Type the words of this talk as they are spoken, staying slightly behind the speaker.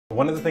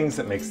One of the things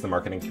that makes the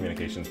marketing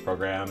communications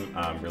program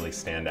really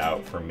stand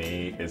out for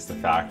me is the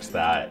fact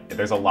that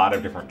there's a lot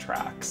of different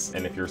tracks.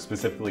 And if you're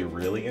specifically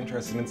really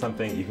interested in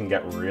something, you can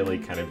get really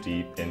kind of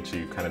deep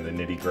into kind of the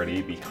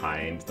nitty-gritty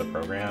behind the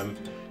program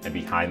and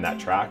behind that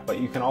track, but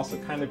you can also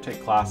kind of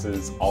take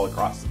classes all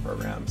across the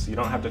program. So you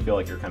don't have to feel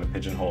like you're kind of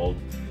pigeonholed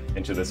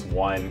into this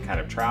one kind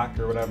of track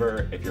or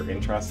whatever. If you're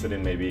interested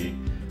in maybe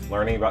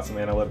learning about some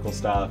analytical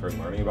stuff or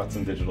learning about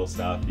some digital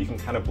stuff, you can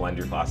kind of blend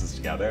your classes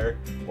together,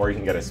 or you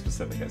can get as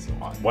specific as you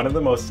want. One of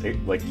the most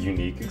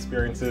unique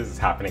experiences is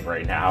happening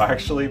right now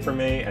actually for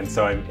me, and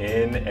so I'm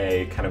in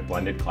a kind of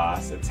blended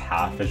class. It's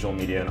half visual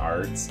media and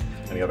arts,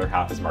 and the other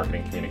half is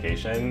marketing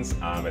communications.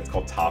 It's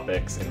called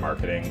Topics in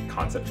Marketing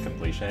Concept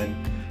Completion,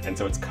 and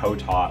so it's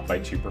co-taught by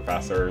two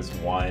professors.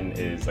 One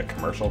is a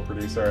commercial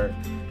producer,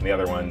 and the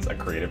other one's a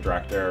creative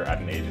director at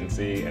an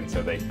agency, and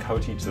so they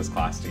co-teach this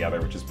class together,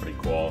 which is pretty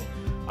cool.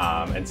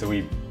 And so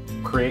we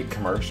create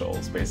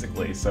commercials,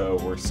 basically. So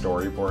we're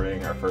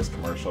storyboarding our first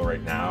commercial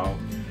right now.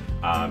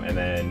 And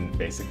then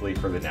basically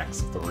for the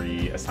next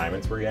 3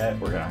 assignments we're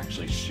gonna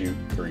actually shoot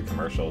 3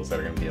 commercials that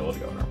are gonna be able to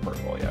go in our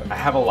portfolio. I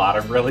have a lot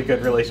of really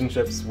good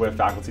relationships with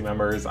faculty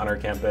members on our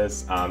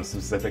campus,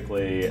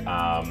 specifically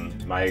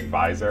my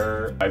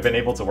advisor. I've been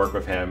able to work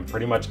with him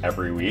pretty much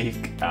every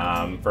week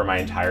for my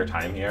entire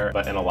time here,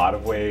 but in a lot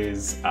of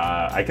ways,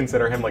 I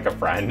consider him like a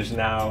friend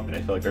now, and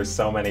I feel like there's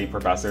so many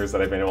professors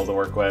that I've been able to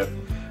work with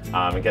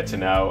and get to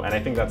know, and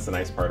I think that's the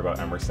nice part about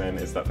Emerson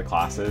is that the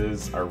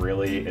classes are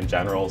really, in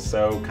general,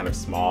 so kind of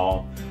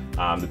small.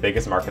 The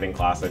biggest marketing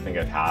class I think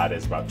I've had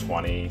is about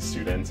 20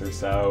 students or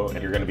so,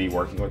 and you're going to be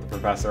working with the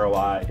professor a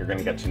lot, you're going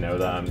to get to know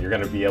them, you're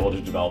going to be able to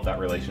develop that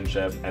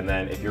relationship, and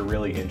then if you're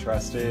really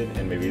interested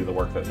in maybe the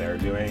work that they're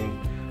doing,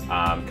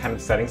 kind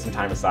of setting some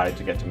time aside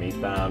to get to meet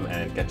them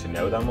and get to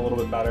know them a little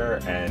bit better,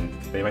 and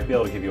they might be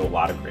able to give you a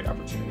lot of great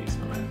opportunities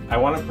from it. I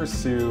want to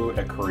pursue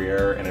a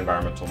career in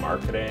environmental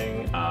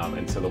marketing,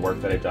 and so the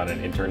work that I've done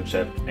in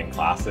internship and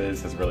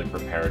classes has really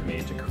prepared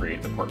me to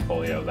create the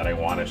portfolio that I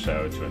want to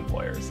show to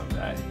employers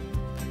someday.